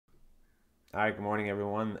Hi, good morning,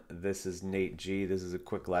 everyone. This is Nate G. This is a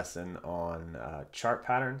quick lesson on chart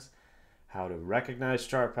patterns, how to recognize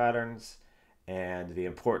chart patterns, and the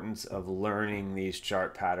importance of learning these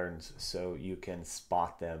chart patterns so you can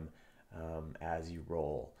spot them as you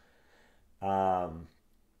roll. Um,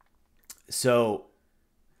 so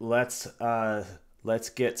let's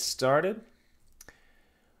get started.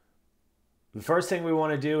 The first thing we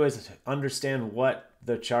want to do is understand what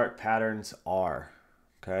the chart patterns are.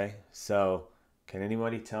 Okay, so can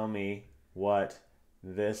anybody tell me what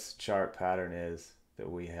this chart pattern is that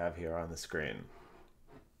we have here on the screen?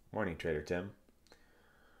 Morning, Trader Tim.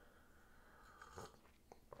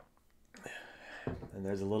 And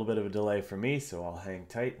there's a little bit of a delay for me, so I'll hang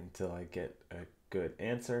tight until I get a good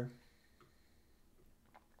answer.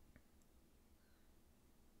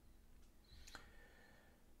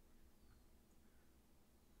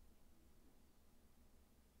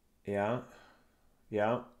 Yeah,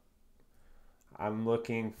 yeah. I'm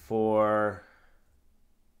looking for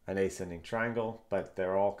an ascending triangle, but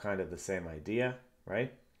they're all kind of the same idea,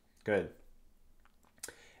 right? Good.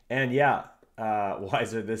 And yeah,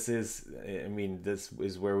 Wiser, this is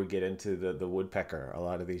where we get into the woodpecker. A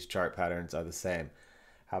lot of these chart patterns are the same.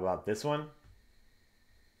 How about this one?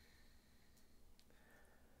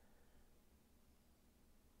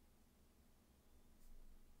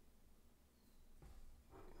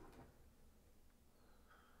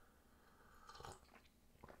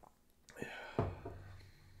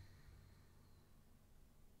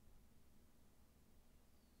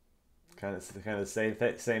 Kind of same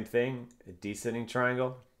thing. A descending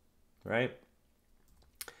triangle, right?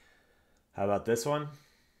 How about this one? In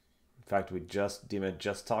fact, Dima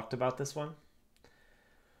just talked about this one.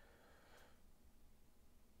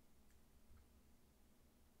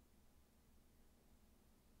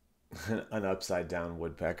 An upside down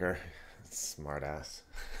woodpecker. Smartass.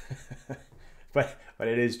 But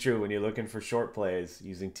it is true when you're looking for short plays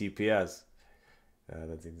using TPS.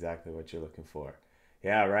 That's exactly what you're looking for.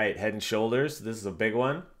 Yeah, right. Head and shoulders. This is a big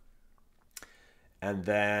one. And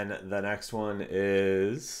then the next one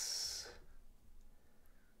is.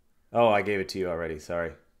 Oh, I gave it to you already.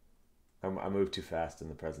 Sorry. I moved too fast in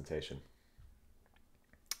the presentation.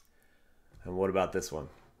 And what about this one?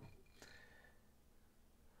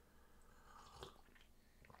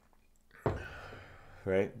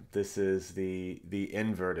 Right? This is the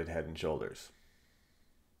inverted head and shoulders.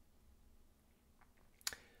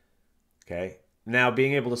 Okay. Now,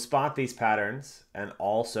 being able to spot these patterns and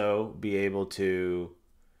also be able to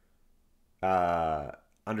uh,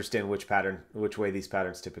 understand which way these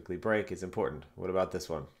patterns typically break is important. What about this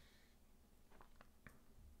one?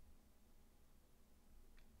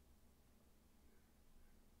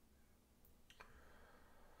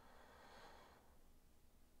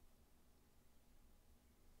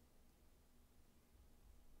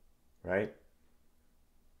 Right?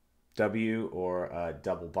 W or a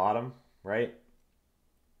double bottom, right?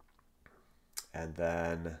 And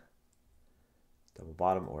then double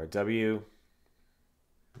bottom or a W.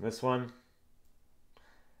 This one.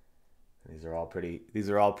 These are all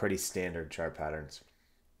pretty standard chart patterns.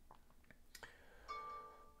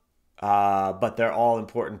 But they're all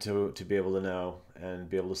important to be able to know and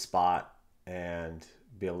be able to spot and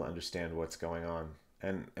be able to understand what's going on.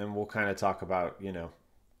 And we'll kind of talk about,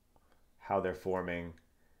 how they're forming.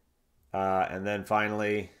 And then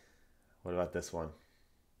finally, what about this one?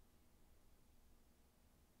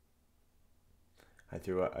 I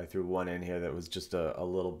threw one in here that was just a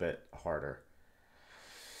little bit harder.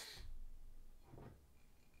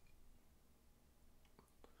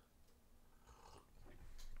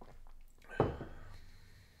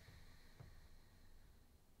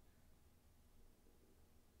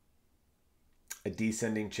 A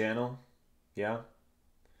descending channel, yeah.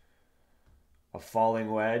 A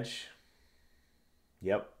falling wedge,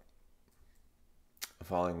 yep. A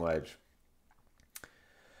falling wedge.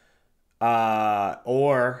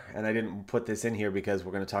 And I didn't put this in here because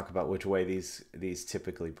we're going to talk about which way these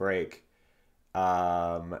typically break.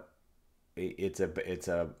 Um, it's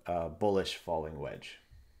a bullish falling wedge,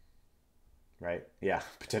 right? Yeah,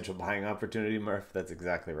 potential buying opportunity, Murph. That's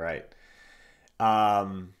exactly right.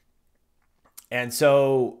 Um, and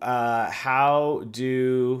so how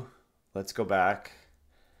do let's go back.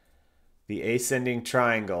 The ascending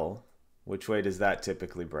triangle, which way does that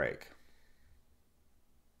typically break?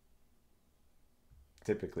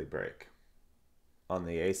 Typically break on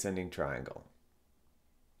the ascending triangle.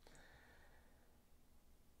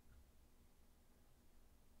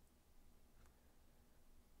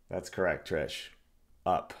 That's correct, Trish.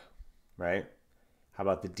 Up, right? How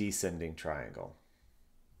about the descending triangle?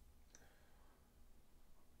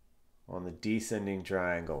 on the descending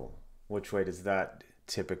triangle, which way does that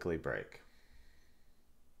typically break?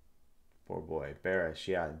 Poor boy, bearish,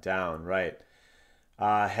 yeah, down, right.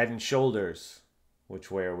 Head and shoulders,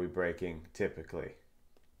 which way are we breaking typically?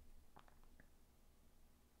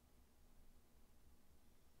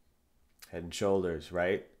 Head and shoulders,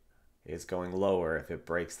 right? It's going lower if it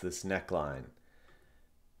breaks this neckline.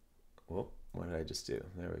 Whoop, what did I just do?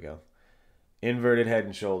 There we go. Inverted head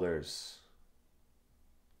and shoulders.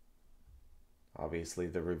 Obviously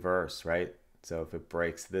the reverse, right? So if it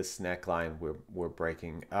breaks this neckline, we're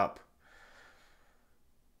breaking up.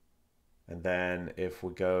 And then if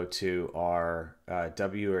we go to our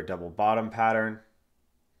W or double bottom pattern,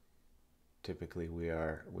 typically we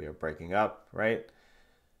are breaking up, right?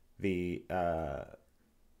 The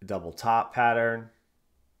double top pattern,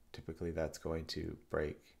 typically that's going to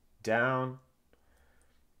break down.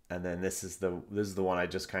 And then this is the one I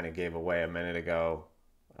just kind of gave away a minute ago.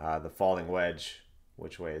 The falling wedge,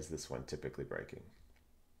 which way is this one typically breaking?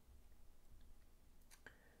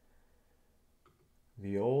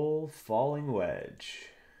 The old falling wedge.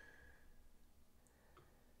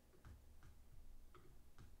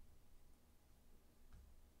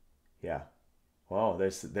 Yeah. Well,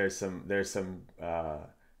 there's some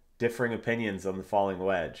differing opinions on the falling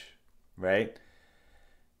wedge, right?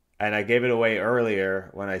 And I gave it away earlier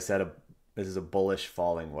when I said this is a bullish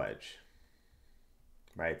falling wedge,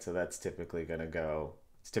 right? So that's typically going to go.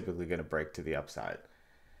 It's typically going to break to the upside.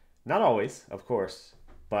 Not always, of course,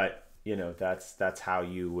 but you know that's how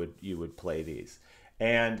you would play these.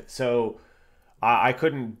 And so I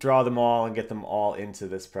couldn't draw them all and get them all into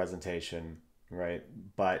this presentation, right?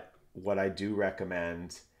 But what I do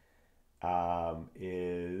recommend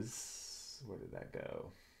is, where did that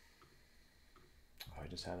go? Oh, I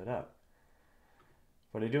just had it up.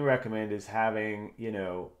 What I do recommend is having, you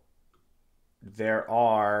know, there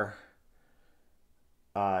are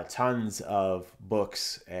tons of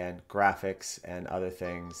books and graphics and other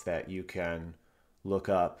things that you can look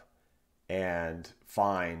up and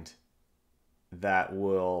find that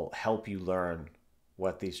will help you learn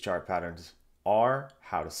what these chart patterns are,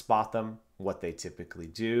 how to spot them, what they typically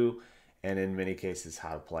do, and in many cases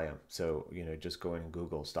how to play them. So, you know, just go and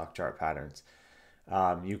Google stock chart patterns.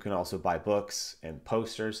 You can also buy books and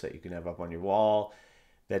posters that you can have up on your wall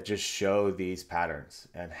that just show these patterns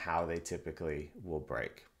and how they typically will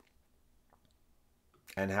break,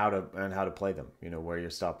 and how to play them. You know, where your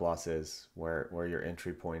stop loss is, where your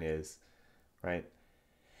entry point is, right?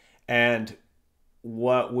 And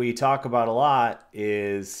what we talk about a lot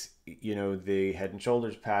is, you know, the head and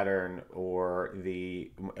shoulders pattern, or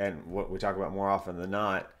and what we talk about more often than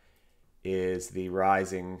not is the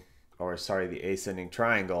the ascending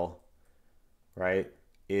triangle, right?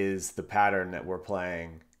 Is the pattern that we're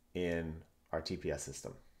playing in our TPS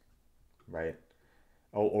system, right?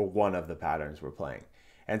 Or one of the patterns we're playing.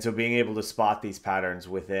 And so being able to spot these patterns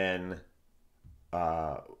within,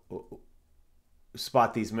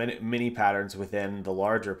 spot these mini patterns within the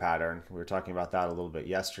larger pattern, we were talking about that a little bit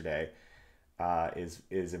yesterday,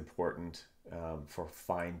 is important for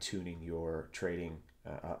fine-tuning your trading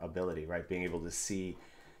ability, right? Being able to see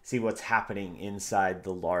what's happening inside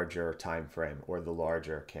the larger time frame or the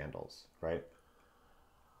larger candles, right?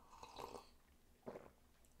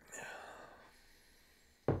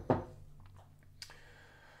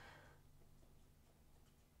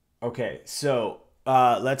 Okay, so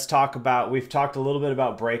let's talk about, we've talked a little bit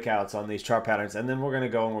about breakouts on these chart patterns, and then we're going to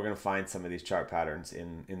go and we're going to find some of these chart patterns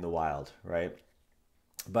in the wild, right?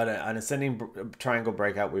 But an ascending triangle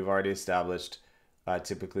breakout, we've already established,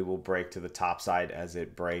 typically will break to the top side as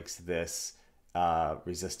it breaks this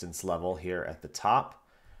resistance level here at the top,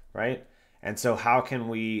 right? And so how can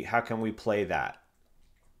we play that,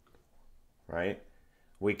 right?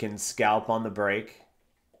 We can scalp on the break,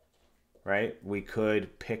 right? We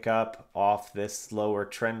could pick up off this lower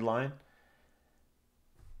trend line,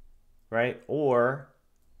 right? Or,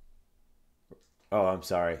 oh, I'm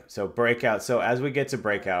sorry. So breakout. So as we get to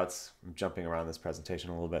breakouts, I'm jumping around this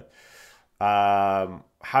presentation a little bit.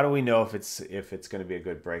 How do we know if it's going to be a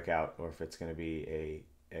good breakout or if it's going to be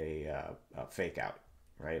a fake out,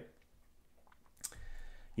 right?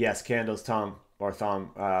 Yes, candles,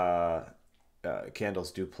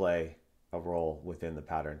 candles do play a role within the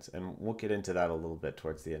patterns, and we'll get into that a little bit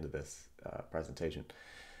towards the end of this presentation.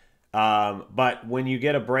 But when you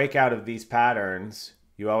get a breakout of these patterns,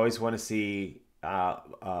 you always want to see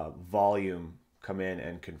volume come in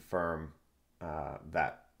and confirm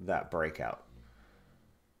that breakout,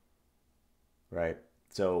 right?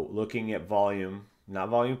 So looking at volume, not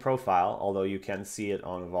volume profile, although you can see it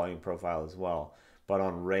on a volume profile as well, but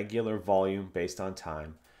on regular volume based on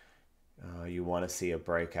time, You want to see a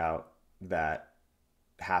breakout that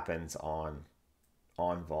happens on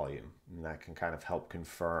volume, and that can kind of help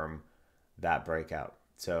confirm that breakout.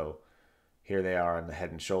 So here they are on the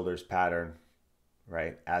head and shoulders pattern,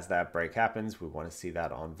 right? As that break happens, we want to see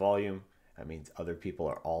that on volume. That means other people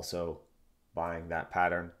are also buying that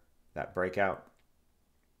pattern, that breakout,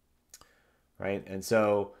 right? And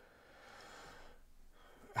so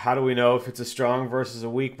how do we know if it's a strong versus a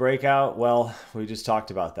weak breakout? Well, we just talked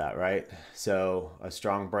about that, right? So a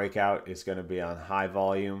strong breakout is going to be on high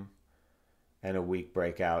volume, and a weak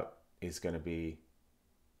breakout is going to be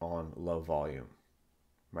on low volume,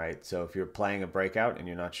 right? So if you're playing a breakout and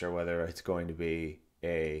you're not sure whether it's going to be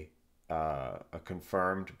a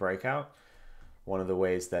confirmed breakout, one of the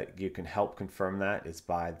ways that you can help confirm that is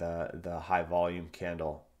by the high volume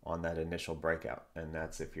candle on that initial breakout. And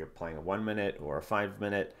that's if you're playing a 1 minute or a 5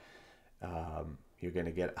 minute, you're going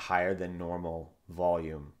to get higher than normal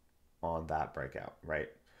volume on that breakout, right?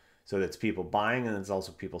 So that's people buying, and there's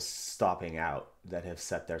also people stopping out that have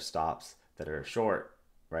set their stops that are short,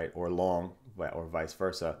 right, or long, or vice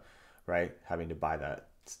versa, right, having to buy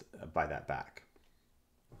that back.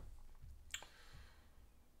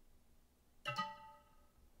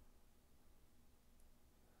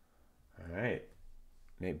 All right,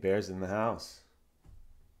 Nate Bear's in the house.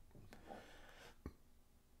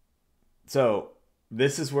 So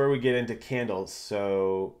this is where we get into candles.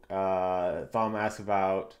 So if I'm asked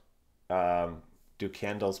about do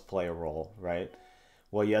candles play a role, right?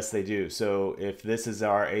 Well, yes, they do. So if this is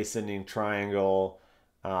our ascending triangle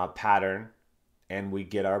pattern, and we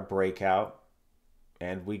get our breakout,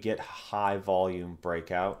 and we get high volume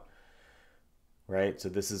breakout, right? So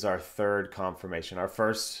this is our third confirmation. Our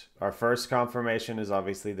first confirmation is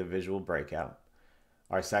obviously the visual breakout.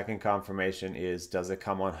 Our second confirmation is, does it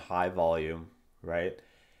come on high volume, right?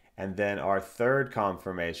 And then our third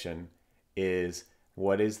confirmation is,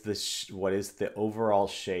 what is the overall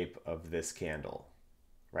shape of this candle,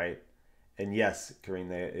 right? And yes,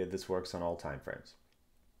 Karine, this works on all time frames.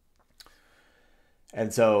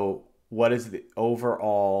 And so, what is the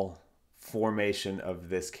overall formation of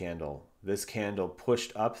this candle? This candle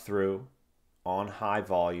pushed up through on high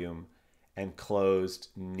volume and closed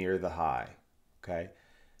near the high. Okay,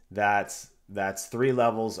 that's three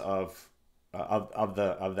levels of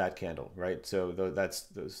that candle, right? So that's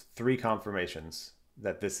those three confirmations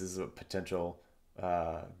that this is a potential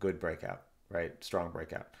good breakout, right? Strong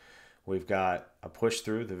breakout. We've got a push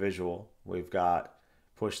through the visual. We've got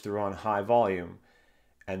push through on high volume,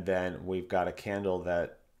 and then we've got a candle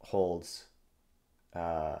that holds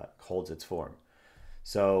its form.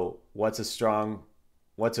 So what's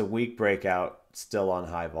a weak breakout still on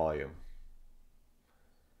high volume,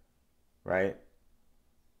 right?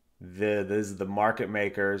 This is the market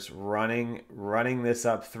makers running this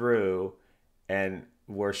up through, and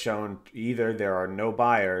we're shown either there are no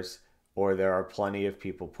buyers or there are plenty of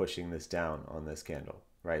people pushing this down on this candle,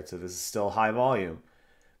 right? So this is still high volume,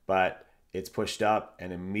 but it's pushed up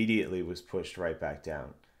and immediately was pushed right back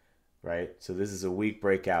down, right? So this is a weak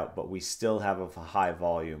breakout, but we still have a high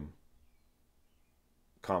volume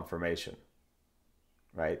confirmation,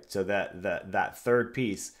 right? So that third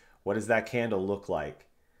piece, what does that candle look like,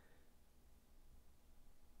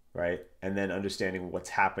 right? And then understanding what's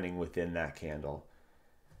happening within that candle,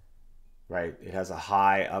 right? It has a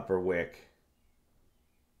high upper wick,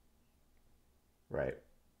 right?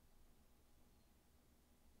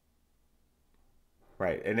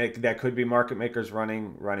 Right, and that could be market makers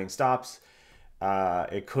running stops.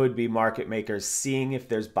 It could be market makers seeing if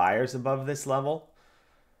there's buyers above this level,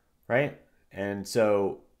 right? And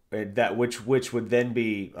so that which would then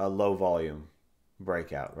be a low volume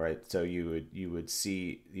breakout, right? So you would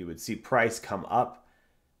see price come up,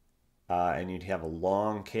 and you'd have a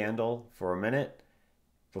long candle for a minute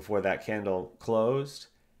before that candle closed,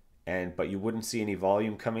 but you wouldn't see any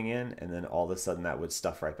volume coming in, and then all of a sudden that would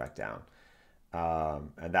stuff right back down.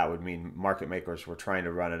 And that would mean market makers were trying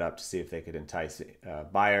to run it up to see if they could entice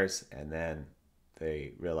buyers, and then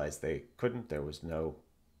they realized they couldn't. There was no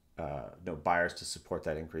buyers to support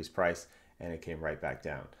that increased price, and it came right back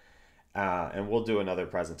down. And we'll do another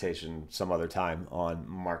presentation some other time on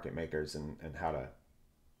market makers and how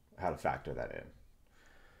to factor that in.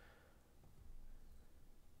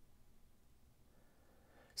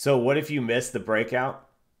 So what if you miss the breakout,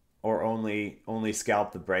 or only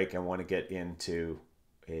scalp the break and want to get into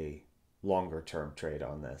a longer term trade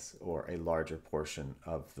on this, or a larger portion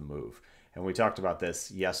of the move? And we talked about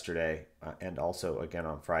this yesterday, and also again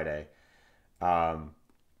on Friday. Um,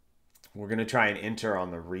 we're going to try and enter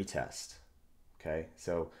on the retest. Okay,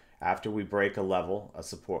 so after we break a level,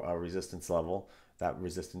 a resistance level, that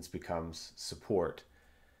resistance becomes support.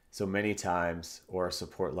 So many times, or a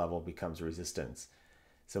support level becomes resistance.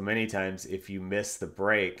 So many times, if you miss the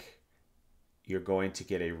break, you're going to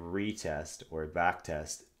get a retest or a back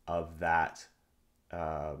test of that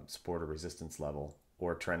support or resistance level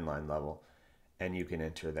or trend line level, and you can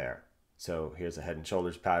enter there. So here's a head and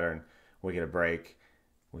shoulders pattern. We get a break,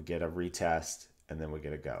 we get a retest, and then we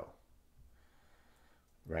get a go.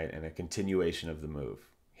 Right? And a continuation of the move.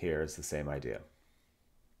 Here is the same idea.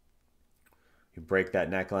 You break that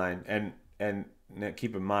neckline, and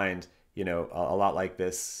keep in mind, a lot like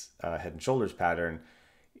this head and shoulders pattern,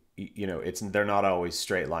 they're not always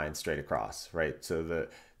straight lines straight across, right? So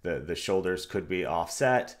the shoulders could be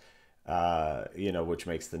offset, which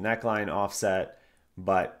makes the neckline offset.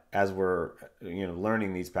 But as we're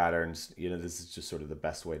learning these patterns, this is just sort of the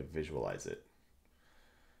best way to visualize it.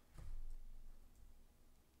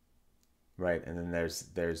 Right, and then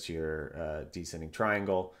there's your descending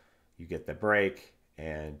triangle. You get the break,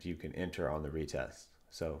 and you can enter on the retest.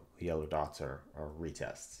 So the yellow dots are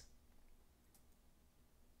retests.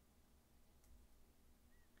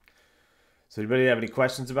 So anybody have any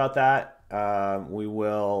questions about that?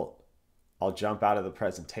 I'll jump out of the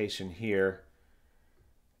presentation here,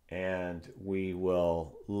 and we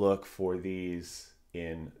will look for these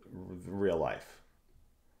in real life.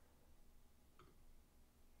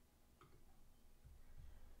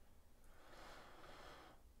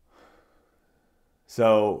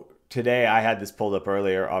 So today I had this pulled up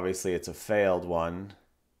earlier. Obviously it's a failed one.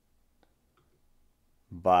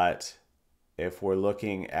 But if we're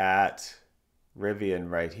looking at Rivian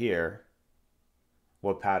right here,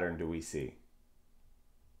 what pattern do we see?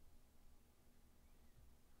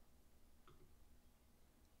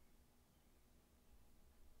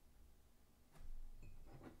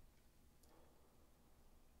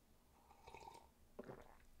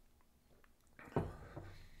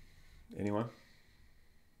 Anyone?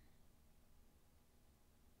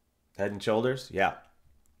 Head and shoulders? Yeah.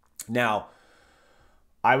 Now,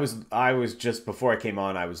 I was just before I came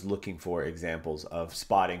on, I was looking for examples of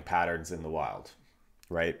spotting patterns in the wild,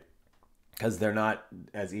 right? Because they're not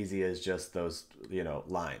as easy as just those,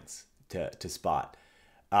 lines to spot.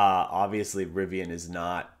 Obviously, Rivian is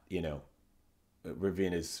not,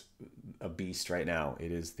 Rivian is a beast right now.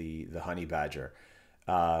 It is the honey badger.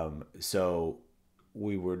 So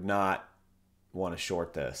we would not want to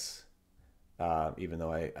short this. Even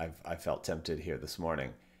though I felt tempted here this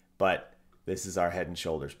morning. But this is our head and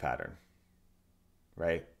shoulders pattern,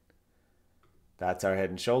 right? That's our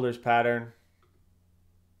head and shoulders pattern.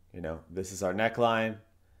 This is our neckline.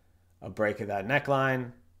 A break of that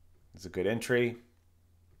neckline is a good entry,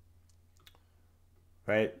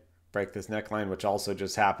 right? Break this neckline, which also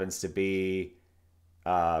just happens to be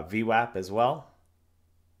VWAP as well.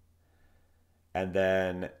 And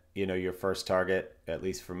then your first target, at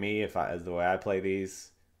least for me, as the way I play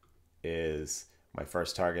these, is my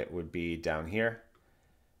first target would be down here.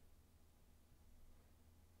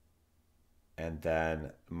 And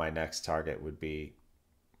then my next target would be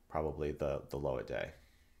probably the low of day.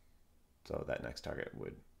 So that next target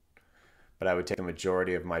would, but I would take the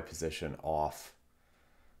majority of my position off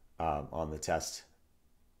on the test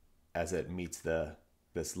as it meets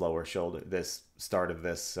this lower shoulder, this start of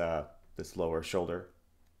this lower shoulder,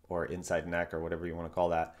 or inside neck, or whatever you want to call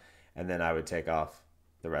that. And then I would take off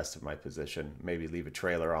the rest of my position, maybe leave a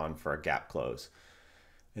trailer on for a gap close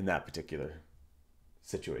in that particular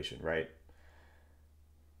situation, right?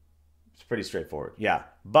 It's pretty straightforward. Yeah.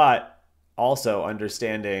 But also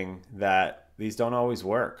understanding that these don't always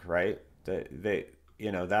work, right? They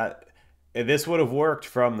that this would have worked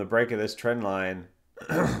from the break of this trend line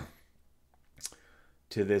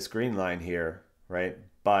to this green line here, right?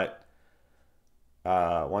 But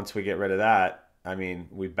once we get rid of that,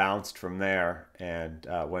 we bounced from there and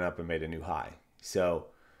went up and made a new high. So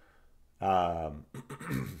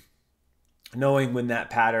knowing when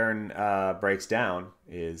that pattern breaks down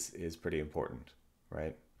is pretty important,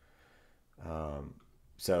 right?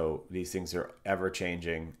 So these things are ever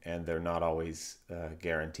changing, and they're not always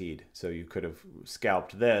guaranteed. So you could have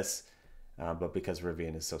scalped this, but because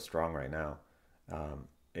Rivian is so strong right now,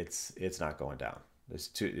 it's not going down. There's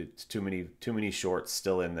too many shorts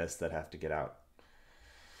still in this that have to get out,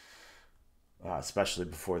 especially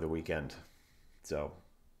before the weekend. So,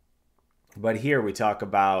 but here we talk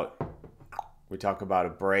about a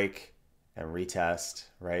break and retest,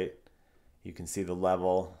 right? You can see the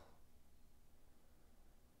level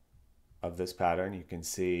of this pattern. You can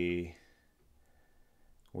see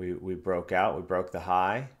we broke out, we broke the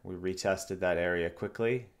high, we retested that area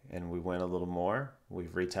quickly, and we went a little more.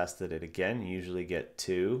 We've retested it again. You usually get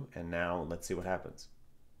 2, and now let's see what happens.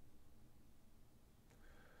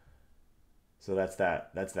 So that's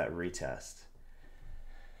that retest.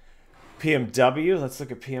 PMW, let's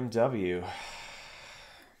look at PMW.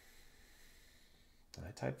 Did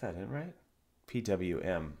I type that in right?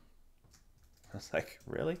 PWM. I was like,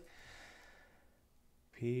 really?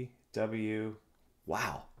 PW,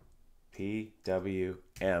 wow.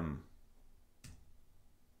 PWM.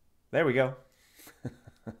 There we go.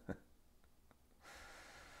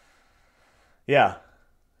 Yeah.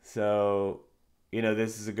 So,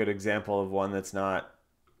 this is a good example of one that's not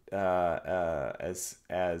as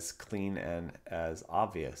clean and as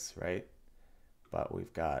obvious, right? But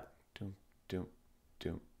we've got doom, doom,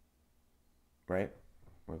 doom, right?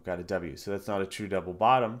 We've got a W. So that's not a true double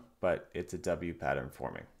bottom, but it's a W pattern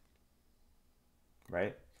forming,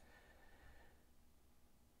 right?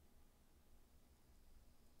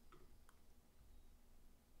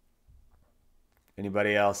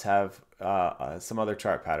 Anybody else have some other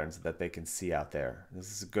chart patterns that they can see out there?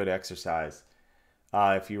 This is a good exercise.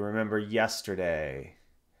 If you remember yesterday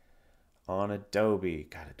on Adobe,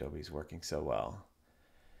 God, Adobe's working so well.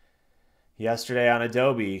 Yesterday on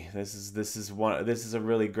Adobe, this is a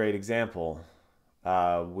really great example.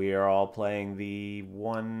 We are all playing the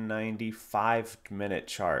 195-minute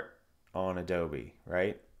chart on Adobe,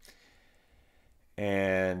 right?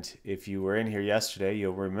 And if you were in here yesterday,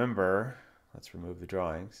 you'll remember. Let's remove the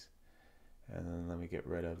drawings. And then let me get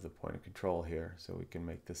rid of the point of control here so we can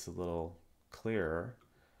make this a little clearer.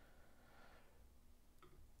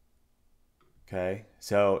 Okay,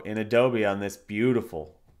 so in Adobe on this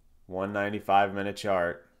beautiful 195-minute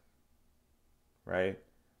chart, right,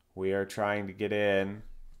 we are trying to get in,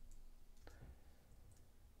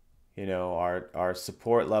 our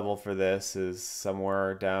support level for this is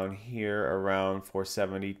somewhere down here around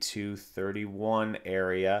 472.31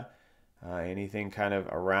 area. Anything kind of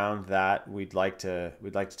around that, we'd like to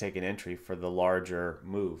take an entry for the larger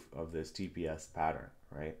move of this TPS pattern,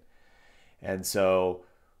 right? And so,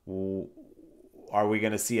 are we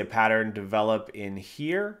going to see a pattern develop in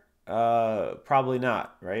here? Probably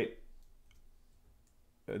not, right?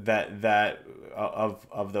 That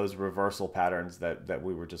of those reversal patterns that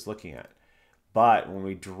we were just looking at. But when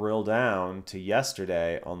we drill down to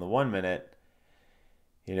yesterday on the 1 minute,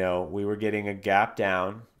 we were getting a gap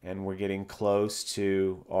down and we're getting close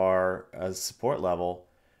to our support level.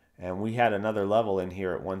 And we had another level in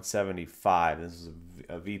here at 175. This is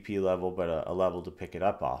a VP level, but a level to pick it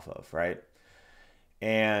up off of, right?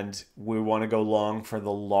 And we want to go long for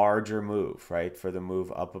the larger move, right? For the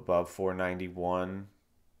move up above 491,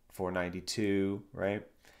 492, right?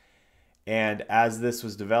 And as this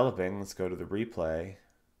was developing, let's go to the replay,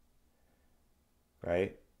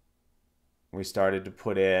 right? We started to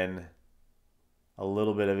put in a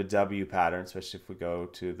little bit of a W pattern, especially if we go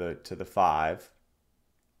to the 5.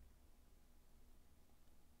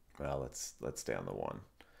 Well, let's stay on the 1.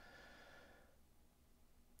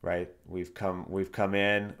 Right? We've come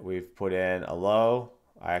in, we've put in a low.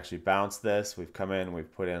 I actually bounced this. We've come in,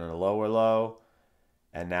 we've put in a lower low,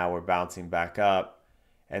 and now we're bouncing back up.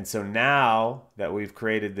 And so now that we've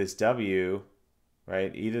created this W,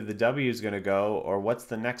 right? Either the W is going to go, or what's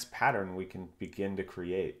the next pattern we can begin to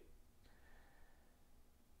create?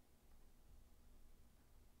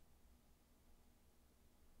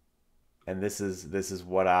 And this is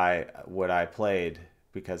what I played,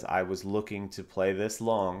 because I was looking to play this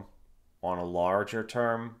long on a longer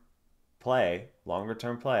term play,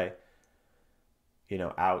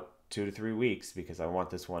 out 2 to 3 weeks, because I want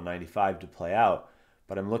this 195 to play out,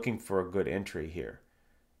 but I'm looking for a good entry here.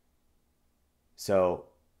 So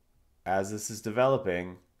as this is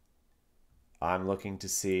developing, I'm looking to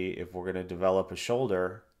see if we're going to develop a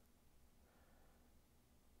shoulder,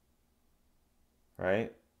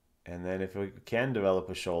 right? And then if we can develop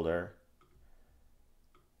a shoulder,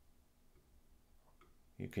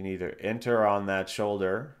 you can either enter on that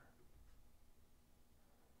shoulder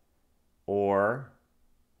or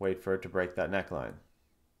wait for it to break that neckline.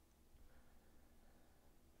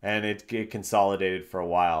 And it consolidated for a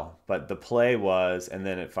while, but the play was, and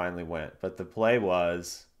then it finally went, but the play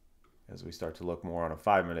was, as we start to look more on a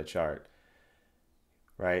 5-minute chart,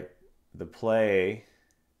 right? The play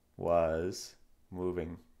was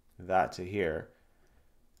moving that to here.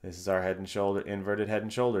 This is our head and shoulder, inverted head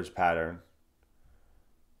and shoulders pattern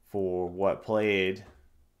for what played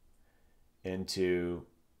into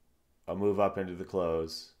a move up into the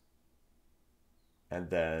close and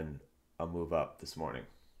then a move up this morning.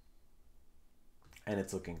 And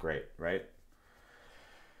it's looking great, right?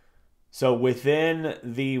 So within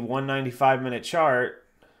the 195-minute chart,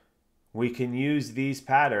 we can use these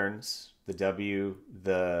patterns, the W,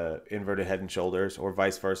 the inverted head and shoulders, or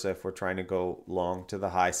vice versa if we're trying to go long to the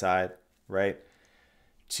high side, right?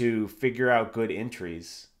 To figure out good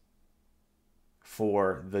entries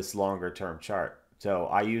for this longer term chart. So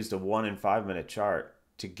I used a 1 and 5 minute chart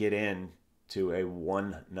to get in to a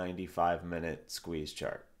 195 minute squeeze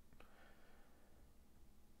chart.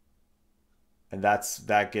 And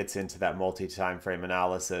that gets into that multi-time frame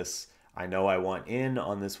analysis. I know I want in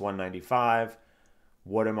on this 195.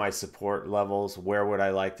 What are my support levels? Where would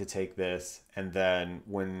I like to take this? And then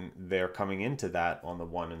when they're coming into that on the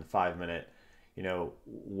 1 and 5 minute,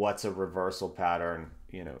 what's a reversal pattern?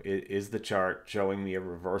 Is the chart showing me a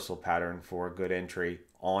reversal pattern for a good entry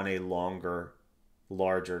on a larger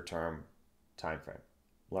term time frame?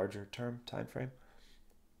 Larger term time frame?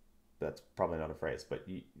 That's probably not a phrase, but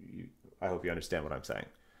I hope you understand what I'm saying.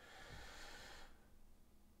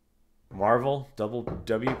 Marvel, double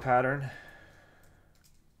W pattern.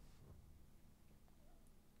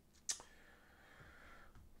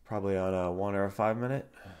 Probably on a 1 or a 5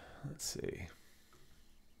 minute. Let's see.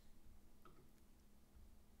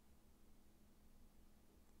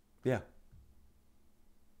 Yeah.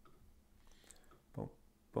 Boom,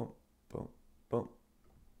 boom, boom, boom.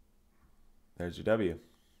 There's your W.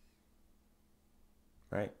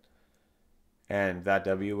 Right? And that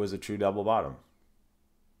W was a true double bottom.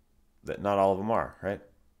 That not all of them are, right?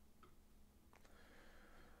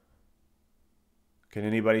 Can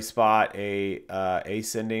anybody spot a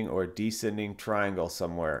ascending or descending triangle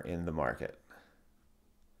somewhere in the market?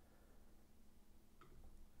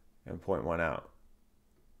 And point one out.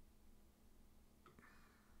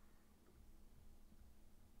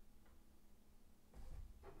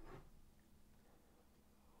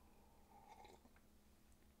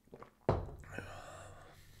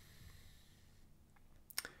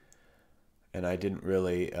 And I didn't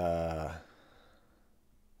really run.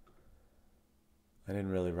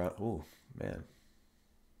 Ooh, man.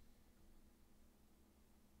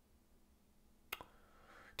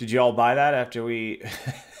 Did you all buy that after we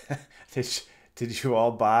did you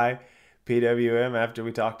all buy PWM after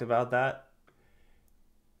we talked about that?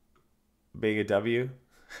 Being a W?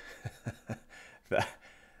 that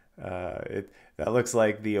that looks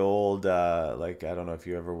like the old like, I don't know if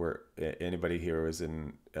you ever were, anybody here was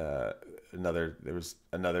in there was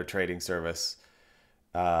another trading service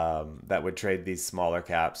that would trade these smaller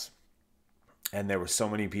caps, and there were so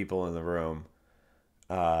many people in the room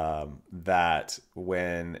that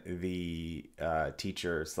when the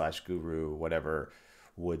teacher slash guru, whatever,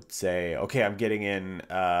 would say, okay, I'm getting in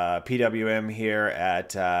PWM here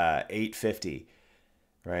at 850,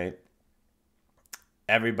 right?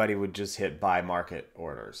 Everybody would just hit buy market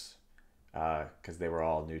orders because they were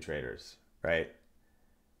all new traders, right?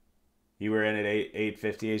 You were in at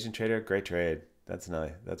 850, Asian trader. Great trade. That's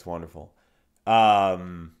nice. That's wonderful.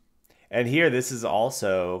 And here, this is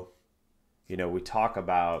also, we talk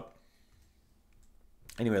about.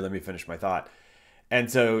 Anyway, let me finish my thought.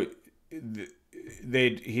 And so he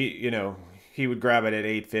would grab it at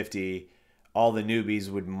 850. All the newbies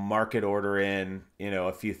would market order in,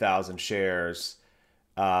 a few thousand shares,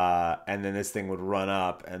 and then this thing would run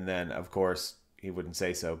up, and then of course he wouldn't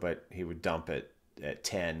say so, but he would dump it at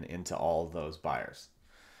 10 into all of those buyers,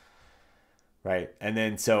 right? And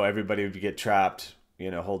then so everybody would get trapped,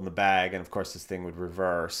 holding the bag, and of course this thing would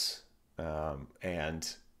reverse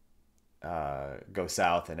and go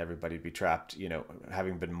south, and everybody would be trapped,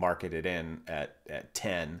 having been marketed in at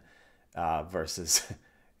 10 versus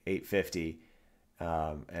 850,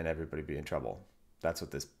 and everybody be in trouble. That's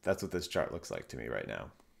what this chart looks like to me right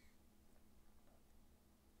now.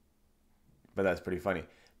 But that's pretty funny.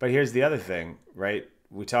 But here's the other thing, right?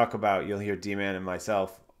 We talk about, you'll hear D-Man and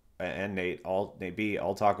myself and Nate B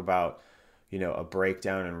all talk about, a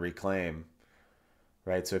breakdown and reclaim,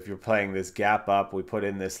 right? So if you're playing this gap up, we put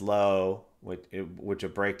in this low, which a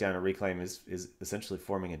breakdown and reclaim is essentially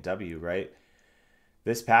forming a W, right?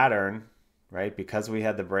 This pattern, right? Because we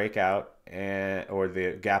had the breakout or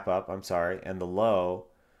the gap up, I'm sorry, and the low,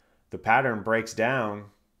 the pattern breaks down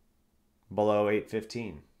below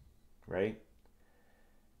 815, right?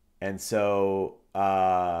 And so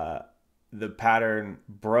the pattern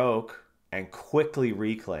broke and quickly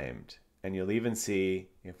reclaimed. And you'll even see,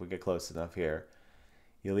 if we get close enough here,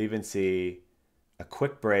 you'll even see a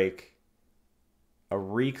quick break, a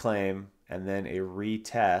reclaim, and then a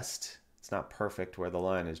retest. It's not perfect where the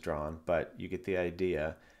line is drawn, but you get the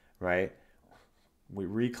idea, right? We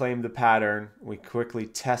reclaimed the pattern. We quickly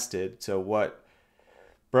tested. So what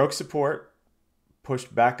broke support,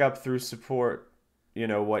 pushed back up through support,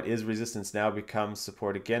 what is resistance now becomes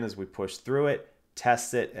support again as we push through it,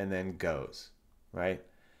 tests it, and then goes, right?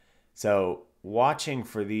 So watching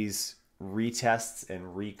for these retests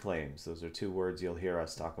and reclaims, those are two words you'll hear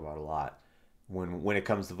us talk about a lot when it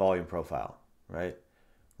comes to volume profile, right?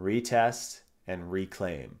 Retest and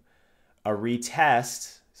reclaim. A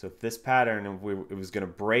retest, so if this pattern it was going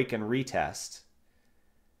to break and retest,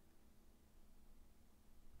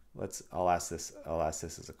 I'll ask this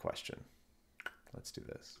as a question. Let's do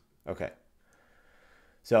this. Okay.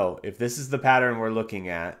 So if this is the pattern we're looking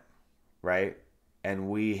at, right? And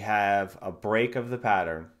we have a break of the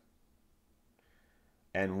pattern,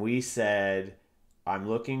 and we said, I'm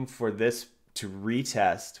looking for this to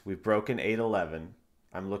retest. We've broken 811.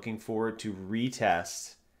 I'm looking for it to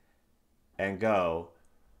retest and go.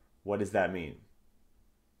 What does that mean?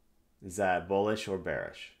 Is that bullish or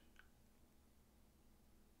bearish?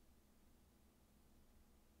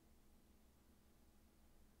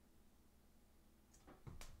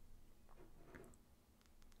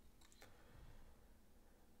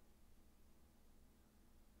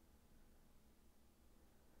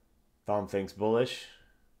 Thumb thinks bullish.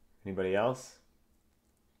 Anybody else?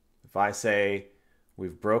 If I say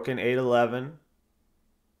we've broken 811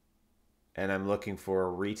 and I'm looking for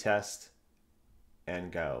a retest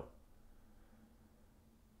and go.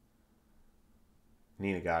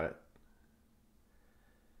 Nina got it.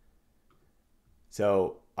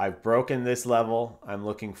 So I've broken this level. I'm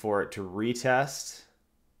looking for it to retest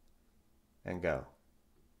and go.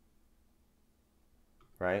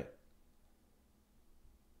 Right?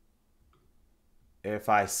 If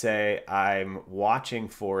I say I'm watching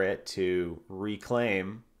for it to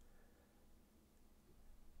reclaim,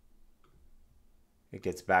 it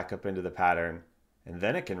gets back up into the pattern and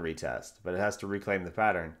then it can retest, but it has to reclaim the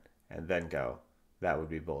pattern and then go. That would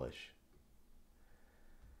be bullish.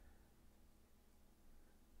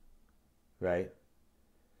 Right?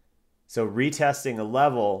 So retesting a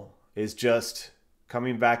level is just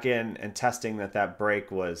coming back in and testing that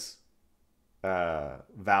break was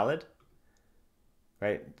valid.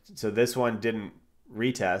 Right? So this one didn't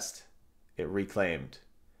retest, it reclaimed.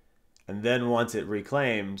 And then once it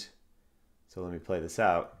reclaimed, so let me play this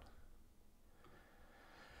out.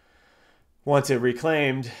 Once it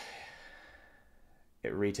reclaimed,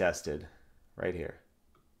 it retested right here.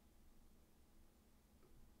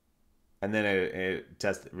 And then it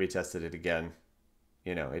retested it again.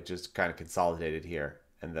 You know, it just kind of consolidated here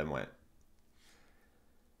and then went.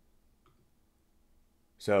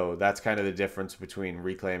 So that's kind of the difference between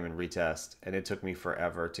reclaim and retest. And it took me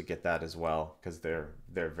forever to get that as well because they're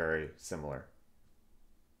very similar.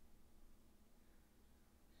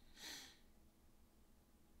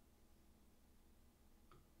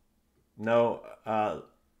 No,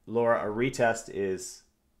 Laura, a retest is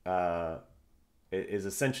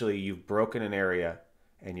essentially you've broken an area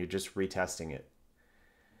and you're just retesting it.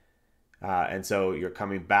 And so you're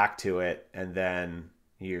coming back to it, and then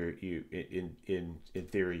in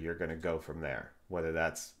theory you're going to go from there, whether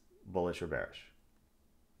that's bullish or bearish.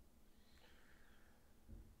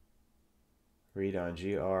 Read on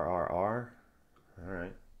GRRR. All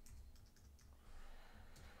right.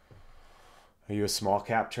 Are you a small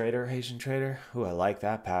cap trader, Asian trader? Ooh, I like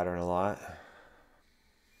that pattern a lot.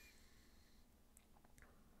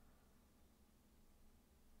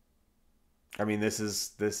 I mean, this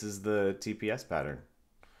is the TPS pattern,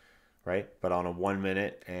 right? But on a 1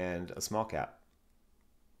 minute and a small cap.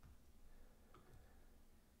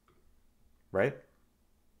 Right?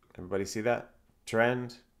 Everybody see that?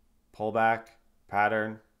 Trend, pullback,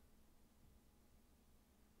 pattern.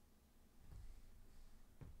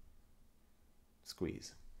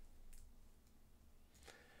 Squeeze.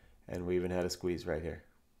 And we even had a squeeze right here.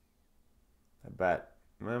 I bet.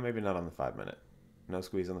 Well, maybe not on the 5 minute. No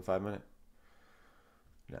squeeze on the 5 minute?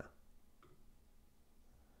 No.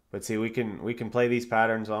 But see, we can play these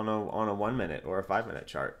patterns on a 1 minute or a 5 minute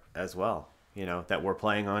chart as well. You know, that we're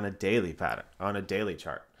playing on a daily pattern, on a daily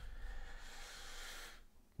chart.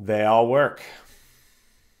 They all work.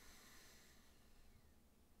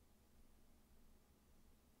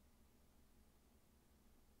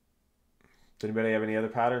 Does anybody have any other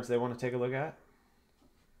patterns they want to take a look at?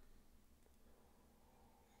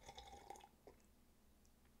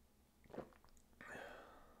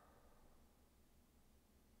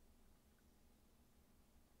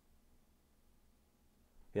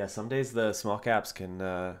 Yeah, some days the small caps can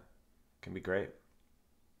be great.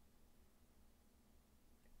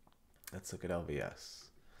 Let's look at LVS.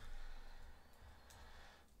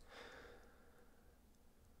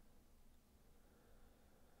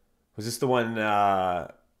 Was this the one?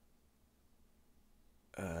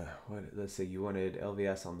 What? Let's say you wanted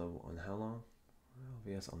LVS on how long?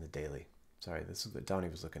 LVS on the daily. Sorry, this is Donnie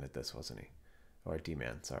was looking at this, wasn't he? Or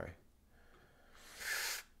D-Man, sorry.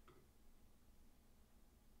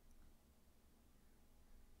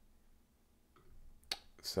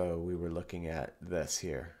 So we were looking at this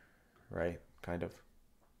here, right? Kind of.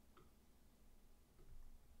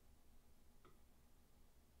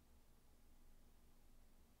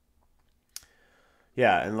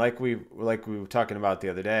 Yeah, and like we were talking about the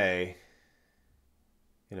other day,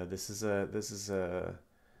 this is a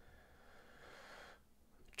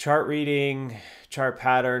chart reading, chart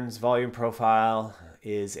patterns, volume profile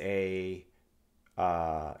is an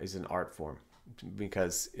art form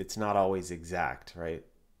because it's not always exact, right?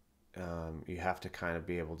 You have to kind of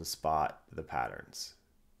be able to spot the patterns.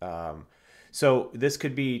 So this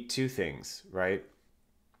could be two things, right?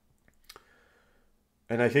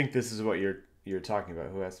 And I think this is what you're talking about.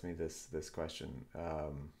 Who asked me this question?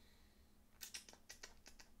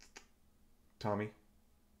 Tommy,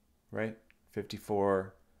 right?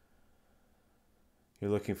 54.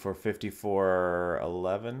 You're looking for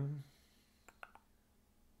 54.11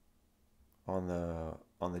 on the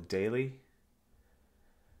daily.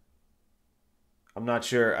 I'm not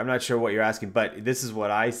sure what you're asking, but this is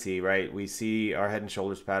what I see, right? We see our head and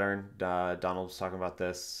shoulders pattern. Donald was talking about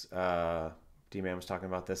this. D-Man was talking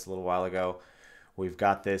about this a little while ago. We've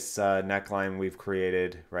got this neckline we've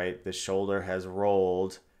created, right? The shoulder has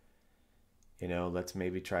rolled. Let's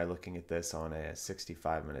maybe try looking at this on a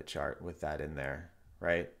 65-minute chart with that in there,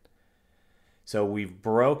 right? So we've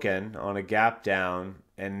broken on a gap down,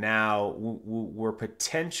 and now we're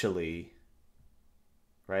potentially,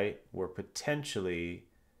 right? We're potentially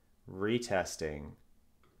retesting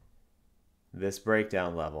this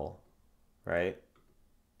breakdown level, right?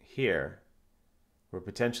 Here. We're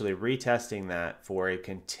potentially retesting that for a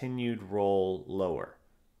continued roll lower.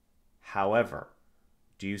 However,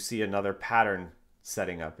 do you see another pattern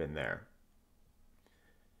setting up in there?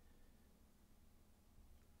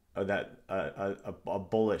 That a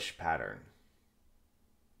bullish pattern.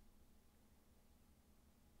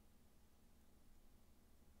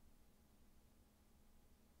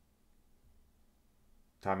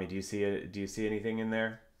 Tommy, do you see it? Do you see anything in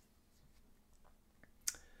there?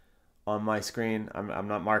 On my screen, I'm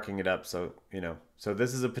not marking it up, so So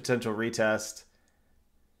this is a potential retest,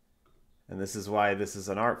 and this is why this is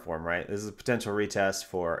an art form, right? This is a potential retest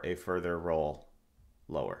for a further roll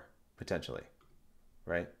lower, potentially,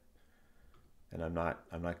 right? And I'm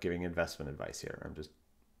not giving investment advice here.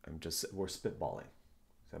 We're spitballing.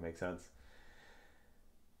 Does that make sense?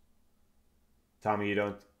 Tommy, you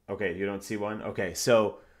don't okay, you don't see one? Okay,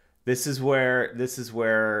 so this is where,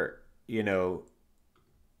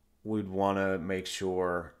 we'd want to make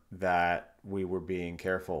sure that we were being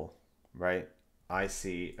careful, right? I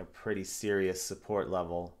see a pretty serious support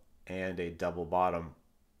level and a double bottom,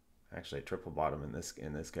 actually a triple bottom in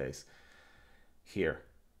this case here,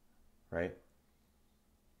 right?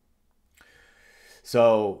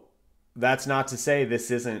 So that's not to say this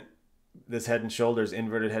head and shoulders,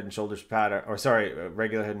 inverted head and shoulders pattern, or sorry,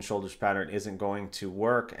 regular head and shoulders pattern isn't going to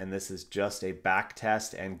work, and this is just a back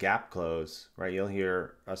test and gap close, right? You'll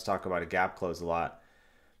hear us talk about a gap close a lot.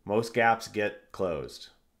 Most gaps get closed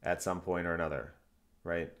at some point or another,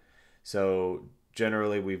 right? So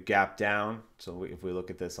generally we've gapped down. So if we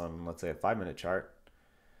look at this on, let's say, a 5-minute chart.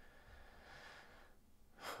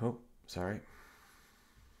 Oh, sorry.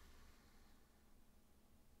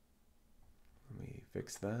 Let me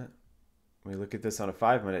fix that. When we look at this on a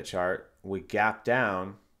 5-minute chart, we gap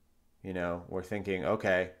down, we're thinking,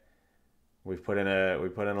 okay, we put in a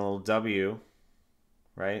little W,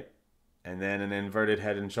 right? And then an inverted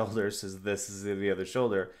head and shoulders says this is the other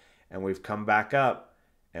shoulder, and we've come back up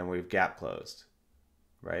and we've gap closed,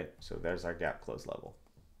 right? So there's our gap close level.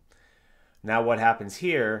 Now what happens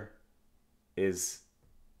here is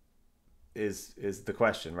the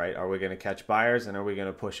question, right? Are we going to catch buyers and are we going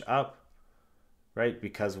to push up, right?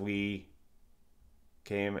 Because we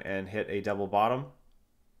came and hit a double bottom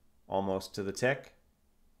almost to the tick,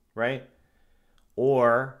 right?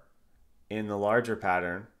 Or in the larger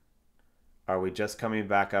pattern, are we just coming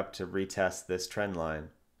back up to retest this trend line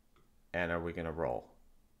and are we going to roll?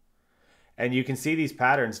 And you can see these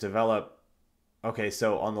patterns develop. Okay,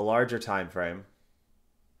 so on the larger time frame,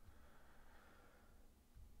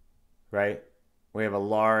 right, we have a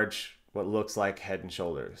large, what looks like head and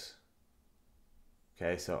shoulders.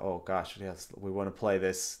 Okay, so oh gosh, yes, we want to play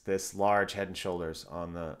this large head and shoulders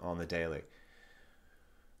on the daily.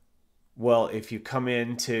 Well, if you come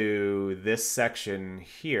into this section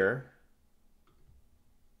here,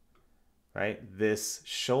 right, this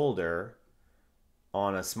shoulder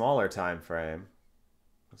on a smaller time frame,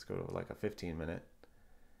 let's go to like a 15-minute.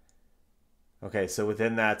 Okay, so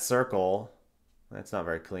within that circle, that's not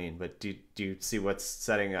very clean, but do you see what's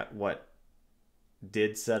setting up, what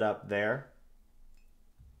did set up there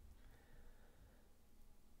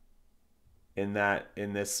in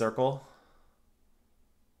this circle?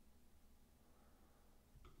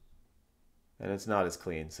 And it's not as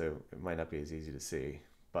clean, so it might not be as easy to see.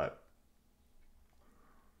 But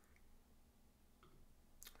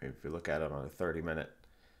maybe if you look at it on a 30-minute,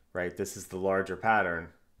 right, this is the larger pattern.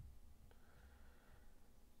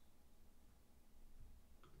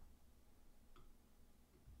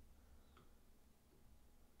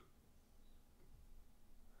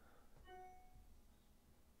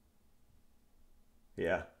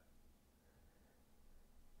 Yeah.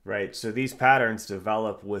 Right. So these patterns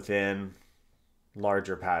develop within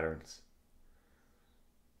larger patterns.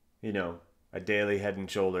 You know, a daily head and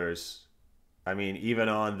shoulders. I mean, even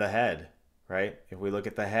on the head, right? If we look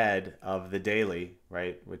at the head of the daily,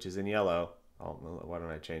 right, which is in yellow, why don't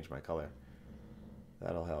I change my color?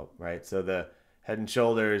 That'll help, right? So the head and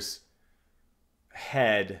shoulders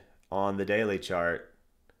head on the daily chart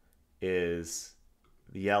is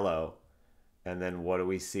yellow. And then what do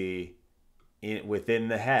we see within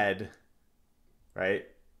the head, right,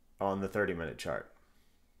 on the 30-minute chart?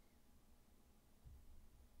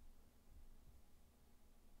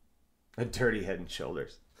 A dirty head and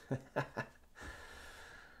shoulders.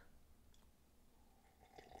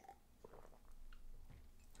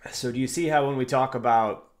 So do you see how when we talk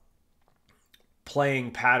about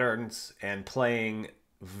playing patterns and playing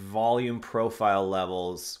volume profile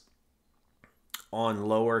levels on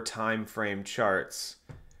lower time frame charts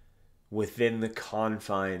within the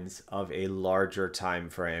confines of a larger time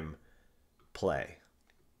frame play?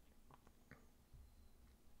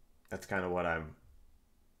 That's kind of what I'm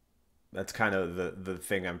that's kind of the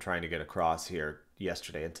thing I'm trying to get across here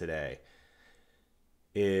yesterday and today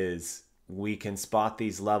is we can spot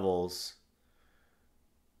these levels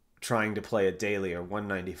trying to play a daily or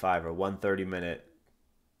 195 or 130-minute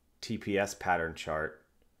TPS pattern chart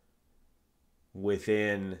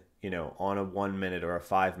within, on a 1 minute or a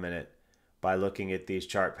 5 minute by looking at these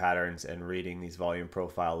chart patterns and reading these volume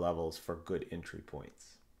profile levels for good entry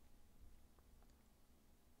points.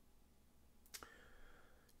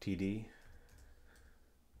 TD.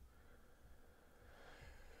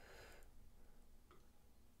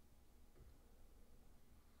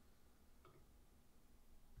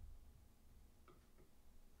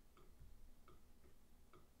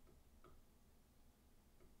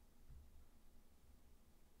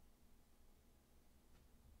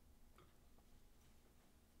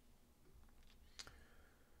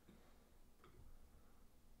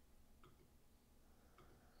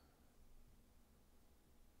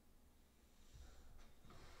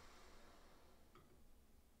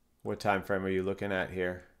 What time frame are you looking at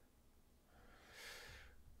here?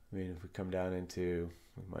 I mean, if we come down into,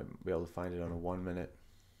 we might be able to find it on a 1 minute.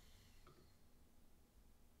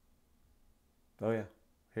 Oh yeah,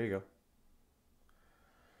 here you go.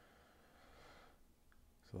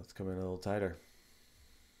 So let's come in a little tighter.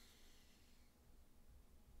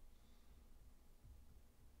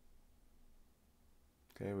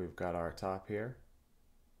 Okay, we've got our top here.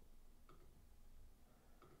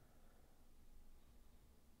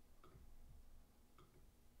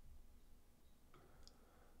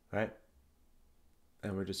 All right,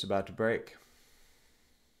 and we're just about to break.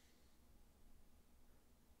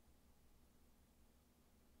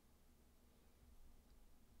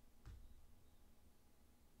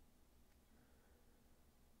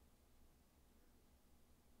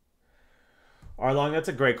 Arlong, that's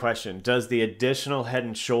a great question. Does the additional head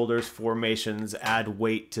and shoulders formations add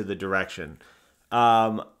weight to the direction?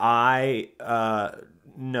 No,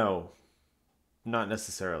 not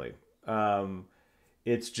necessarily.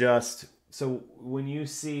 It's just so when you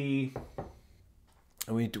see,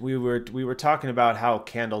 we were talking about how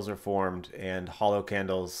candles are formed and hollow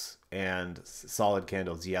candles and solid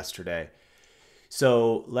candles yesterday.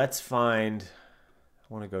 So let's find.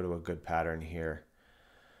 I want to go to a good pattern here.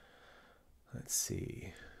 Let's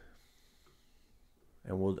see,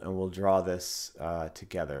 and we'll draw this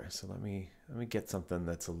together. So let me get something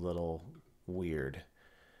that's a little weird.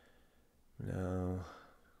 No,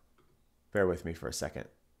 bear with me for a second.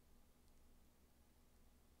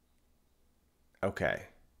 Okay,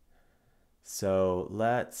 so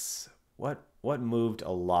what moved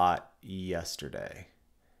a lot yesterday?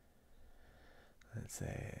 Let's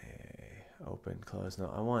say open, close.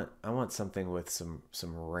 No, I want something with some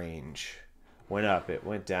range. Went up, it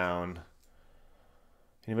went down.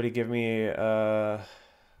 Anybody give me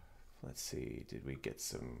let's see, did we get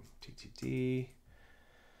some TTD?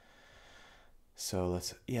 So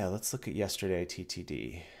let's look at yesterday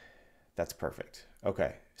TTD. That's perfect.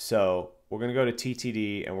 Okay, so we're gonna go to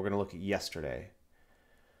TTD and we're gonna look at yesterday.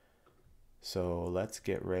 So let's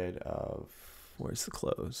get rid of, where's the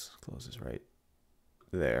close? Close is right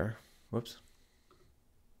there. Whoops.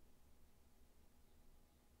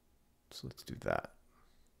 So let's do that.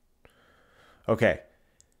 Okay.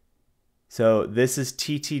 So this is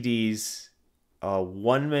TTD's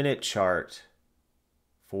 1 minute chart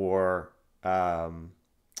for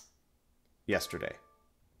yesterday.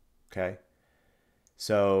 Okay.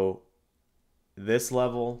 So this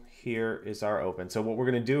level here is our open. So what we're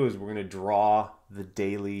going to do is we're going to draw the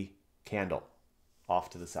daily candle off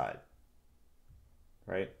to the side.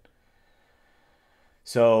 Right?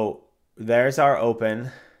 So there's our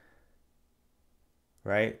open.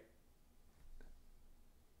 Right?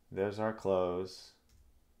 There's our close.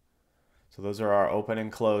 So those are our open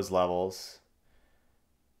and close levels.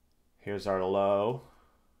 Here's our low.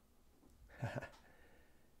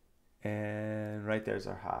 And right there's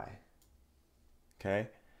our high. Okay.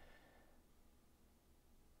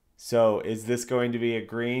 So is this going to be a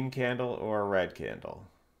green candle or a red candle?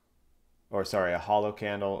 Or sorry, a hollow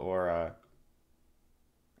candle or a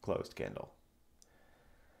closed candle?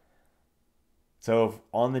 So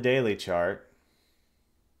on the daily chart,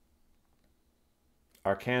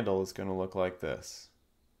 our candle is going to look like this.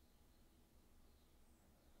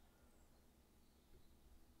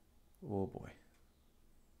 Oh boy.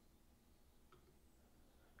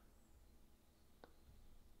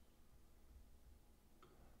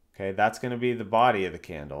 Okay, that's going to be the body of the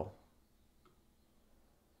candle.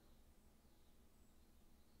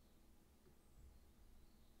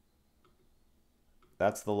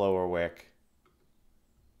 That's the lower wick.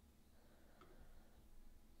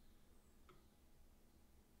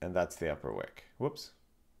 And that's the upper wick. Whoops.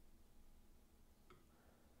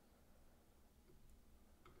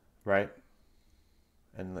 Right?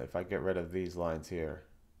 And if I get rid of these lines here,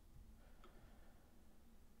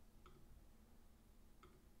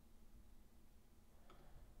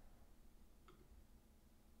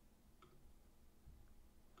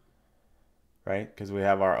 right? Because we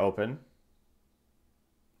have our open,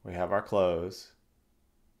 we have our close,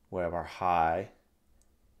 we have our high,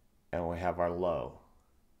 and we have our low.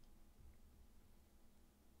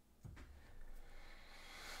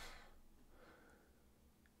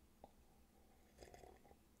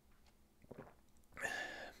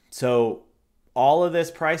 So all of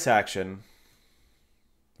this price action,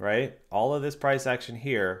 right? All of this price action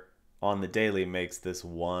here on the daily makes this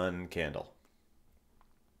one candle.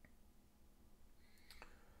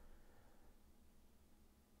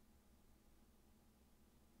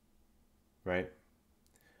 Right?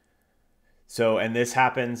 So, and this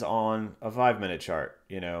happens on a 5 minute chart.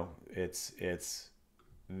 It's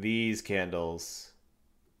these candles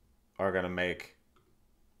are gonna make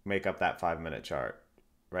up that 5 minute chart,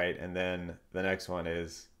 right? And then the next one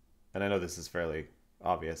is, and I know this is fairly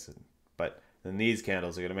obvious, but then these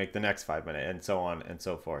candles are gonna make the next 5 minute, and so on and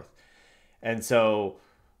so forth. And so,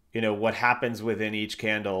 what happens within each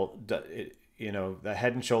candle, the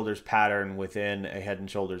head and shoulders pattern within a head and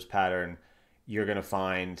shoulders pattern, you're gonna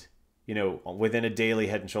find within a daily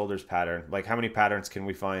head and shoulders pattern, like how many patterns can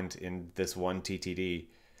we find in this one TTD,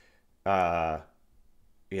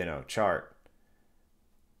 chart,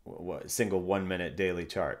 single 1 minute daily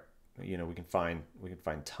chart? We can find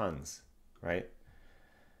tons, right?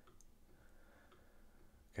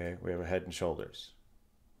 Okay, we have a head and shoulders,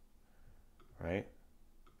 right?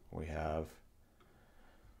 We have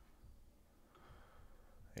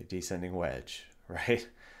a descending wedge, right?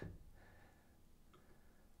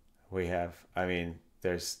 We have,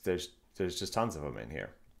 there's just tons of them in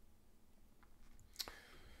here.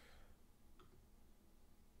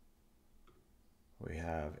 We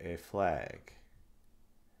have a flag.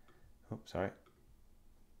 Oh, sorry.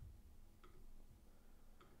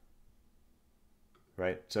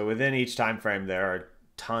 Right? So within each time frame, there are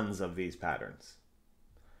tons of these patterns.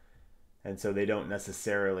 And so they don't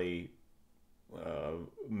necessarily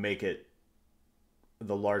make it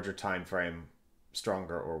the larger time frame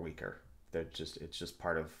stronger or weaker. It's just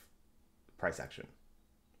part of price action.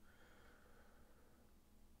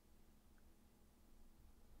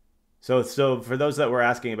 So for those that were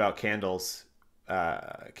asking about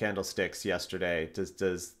candlesticks yesterday, does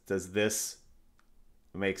this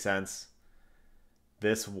make sense?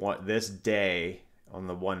 This day on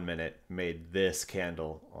the 1 minute made this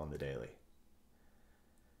candle on the daily.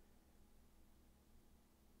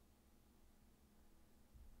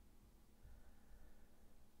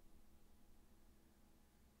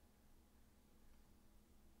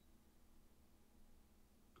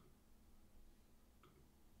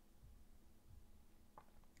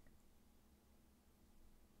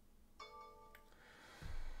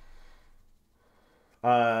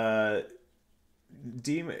 Uh,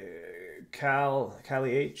 D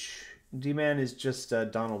Cali H. D Man is just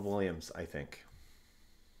Donald Williams, I think,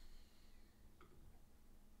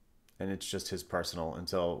 and it's just his personal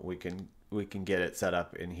until we can get it set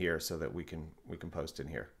up in here so that we can post in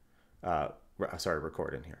here. Uh, sorry,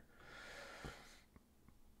 record in here.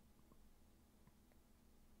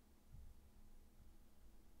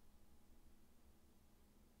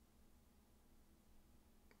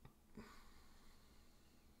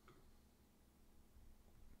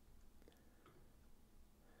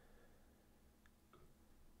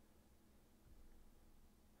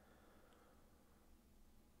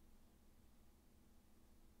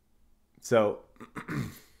 So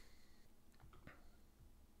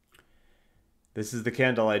this is the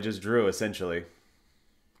candle I just drew, essentially,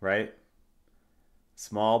 right?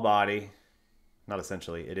 Small body, not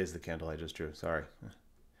essentially. It is the candle I just drew. Sorry,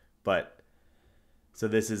 but so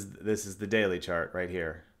this is the daily chart right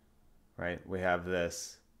here, right? We have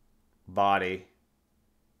this body,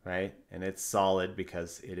 right? And it's solid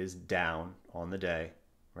because it is down on the day,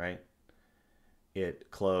 right?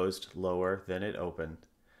 It closed lower than it opened.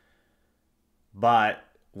 But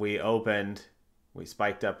we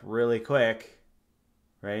spiked up really quick,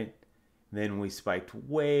 right? Then we spiked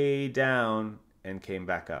way down and came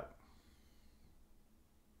back up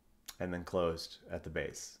and then closed at the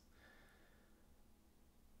base.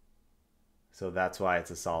 So that's why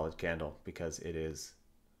it's a solid candle, because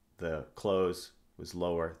the close was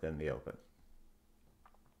lower than the open.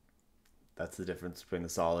 That's the difference between the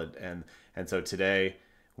solid and so today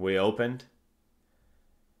we opened,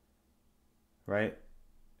 right?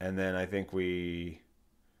 And then I think we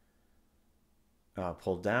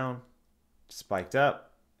pulled down, spiked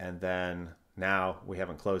up, and then now we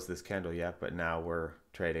haven't closed this candle yet, but now we're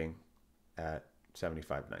trading at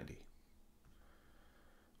 75.90,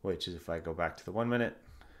 which is, if I go back to the 1 minute,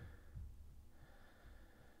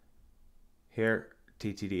 here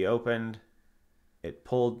TTD opened, it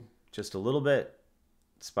pulled just a little bit,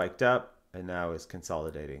 spiked up, and now is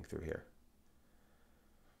consolidating through here.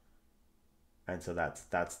 And so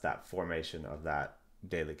that's that formation of that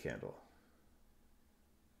daily candle.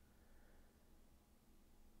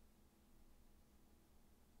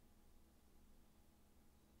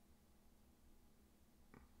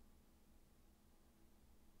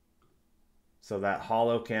 So that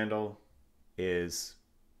hollow candle is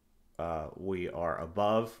we are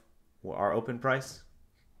above our open price.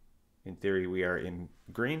 In theory, we are in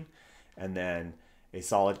green. And then a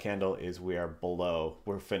solid candle is we're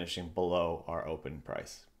finishing below our open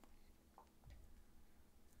price.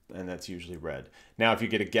 And that's usually red. Now, if you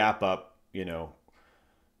get a gap up, you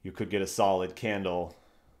could get a solid candle.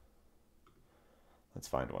 Let's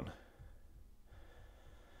find one.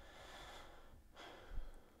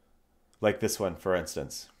 Like this one, for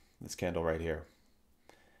instance, this candle right here.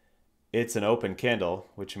 It's an open candle,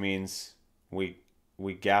 which means we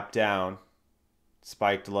gapped down,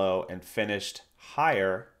 spiked low, and finished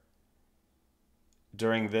higher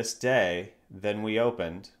during this day than we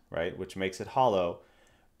opened, right? Which makes it hollow,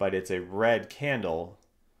 but it's a red candle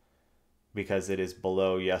because it is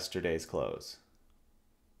below yesterday's close.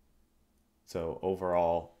 So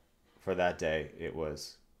overall, for that day, it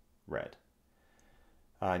was red.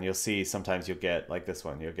 And you'll see sometimes you'll get, like this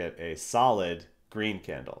one, you'll get a solid green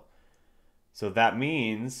candle. So that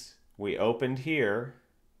means we opened here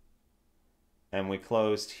and we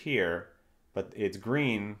closed here, but it's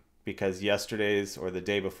green because yesterday's or the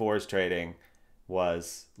day before's trading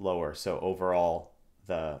was lower. So overall,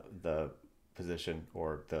 the position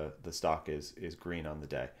or the stock is green on the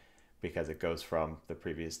day because it goes from the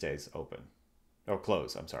previous day's open or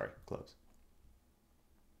close. I'm sorry, close.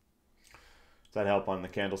 Does that help on the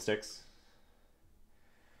candlesticks?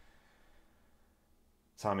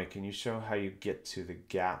 Tommy, can you show how you get to the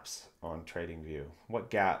gaps on TradingView? What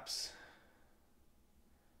gaps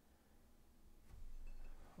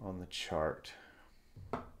on the chart?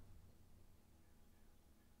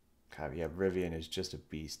 God, yeah, Rivian is just a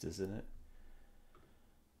beast, isn't it?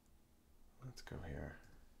 Let's go here.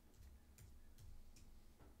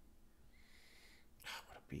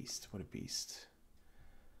 What a beast, what a beast.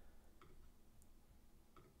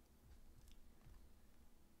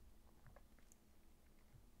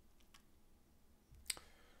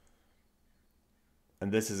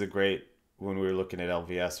 And this is a great, when we were looking at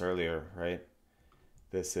LVS earlier, right?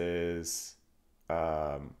 This is,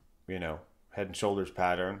 head and shoulders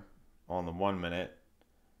pattern on the 1 minute.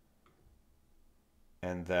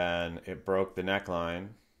 And then it broke the neckline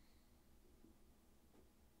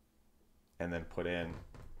and then put in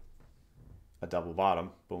a double bottom,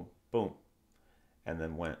 boom, boom, and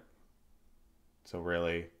then went So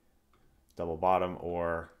really, double bottom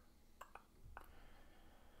or,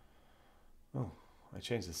 oh, I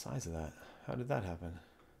changed the size of that. How did that happen?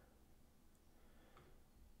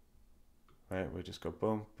 Right, we just go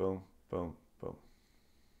boom, boom, boom, boom.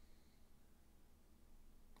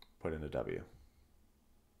 Put in a W.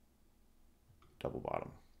 Double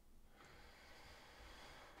bottom.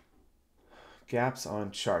 Gaps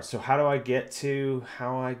on charts. So how I get to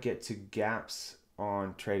gaps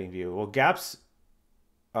on TradingView? Well, gaps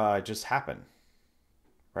just happen,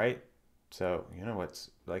 right? So you know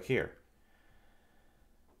what's like here.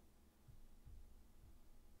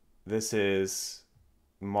 This is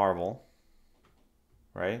Marvel,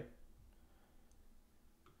 right?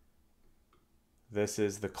 This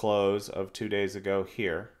is the close of 2 days ago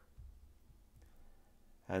here.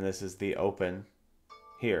 And this is the open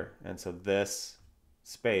here. And so this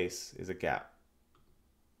space is a gap.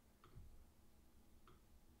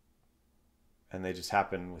 And they just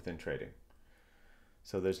happen within trading.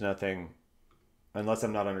 So there's nothing, unless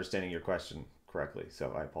I'm not understanding your question correctly.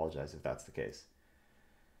 So I apologize if that's the case.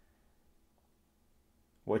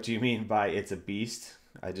 What do you mean by it's a beast?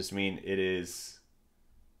 I just mean it is,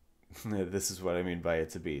 this is what I mean by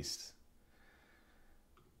it's a beast.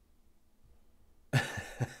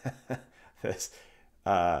 this,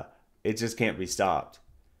 it just can't be stopped.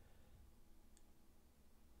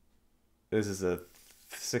 This is a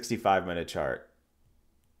 65-minute chart.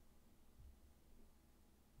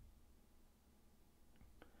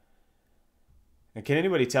 And can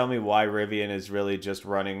anybody tell me why Rivian is really just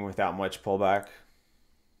running without much pullback?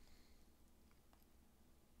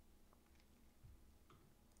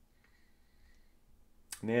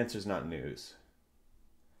 And the answer is not news.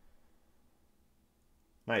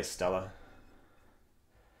 Nice, Stella.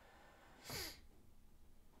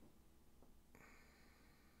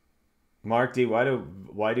 Mark D,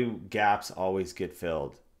 why do gaps always get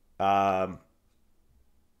filled? Um,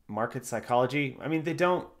 Market psychology. I mean, they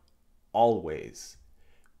don't always,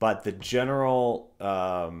 but the general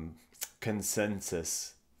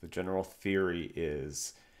consensus, the general theory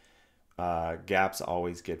is gaps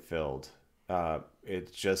always get filled.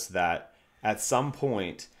 It's just that at some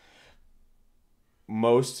point,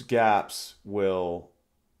 most gaps will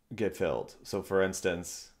get filled. So, for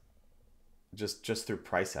instance, just through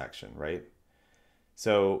price action, right?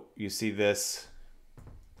 So you see this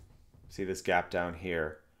gap down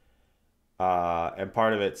here, and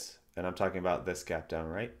part of it's, and I'm talking about this gap down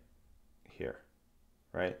right here,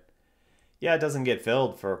 right? Yeah, it doesn't get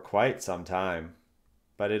filled for quite some time,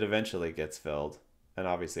 but it eventually gets filled. And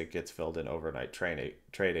obviously it gets filled in overnight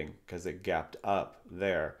trading because it gapped up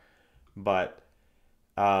there. But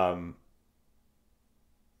um,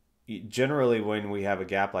 generally when we have a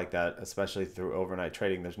gap like that, especially through overnight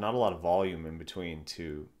trading, there's not a lot of volume in between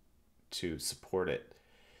to support it.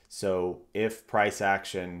 So if price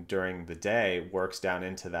action during the day works down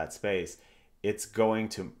into that space, it's going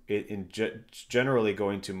to generally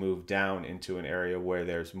going to move down into an area where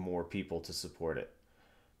there's more people to support it,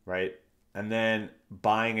 right? And then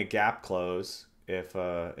buying a gap close, if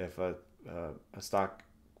a stock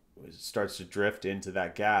starts to drift into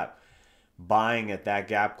that gap, buying at that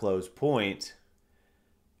gap close point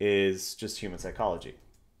is just human psychology,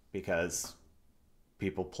 because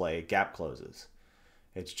people play gap closes.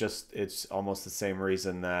 It's almost the same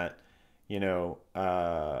reason that using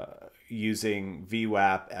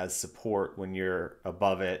VWAP as support when you're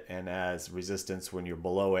above it and as resistance when you're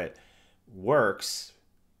below it works,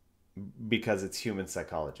 because it's human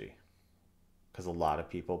psychology, because a lot of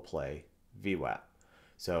people play VWAP.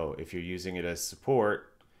 So if you're using it as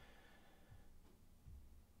support,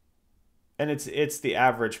 and it's the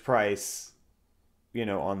average price,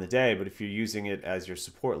 on the day, but if you're using it as your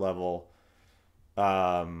support level,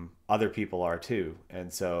 other people are too.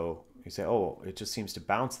 And so you say, oh, it just seems to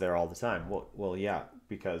bounce there all the time. Well, yeah,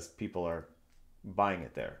 because people are buying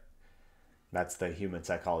it there. That's the human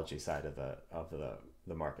psychology side of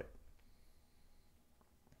the market.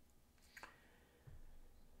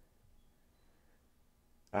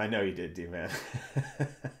 I know you did, D man.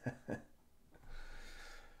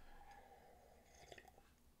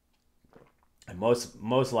 And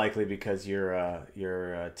most likely because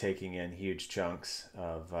you're taking in huge chunks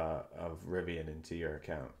of Rivian into your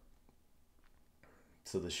account,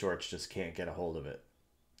 so the shorts just can't get a hold of it.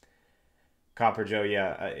 Copper Joe,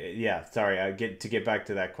 yeah, yeah. Sorry, I get back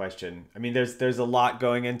to that question. I mean, there's a lot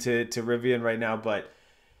going into Rivian right now, but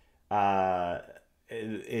uh,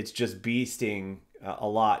 it's just beasting a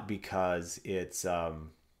lot because it's got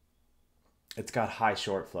high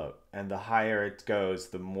short float, and the higher it goes,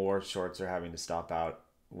 the more shorts are having to stop out,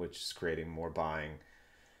 which is creating more buying.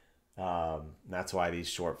 That's why these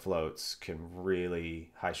short floats can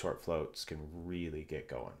really, high short floats can really get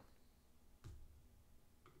going.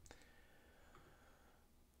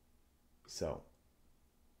 So,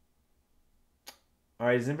 all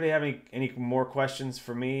right, does anybody have any more questions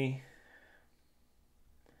for me?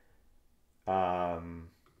 Um,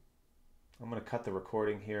 I'm going to cut the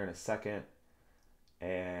recording here in a second,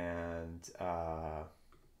 and I'll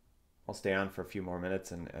stay on for a few more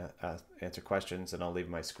minutes and answer questions, and I'll leave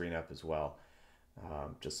my screen up as well,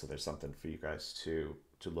 just so there's something for you guys to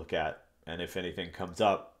look at. And if anything comes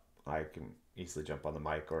up, I can easily jump on the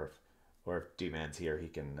mic, or if D-Man's here, he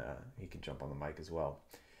can jump on the mic as well.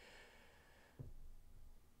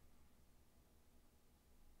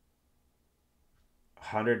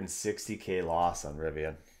 160K loss on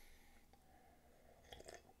Rivian.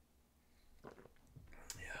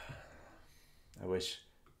 I wish.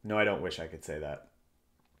 No, I don't wish I could say that.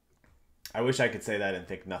 I wish I could say that and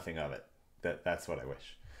think nothing of it. That's what I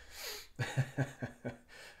wish.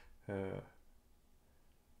 uh,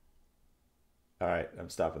 all right, I'm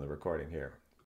stopping the recording here.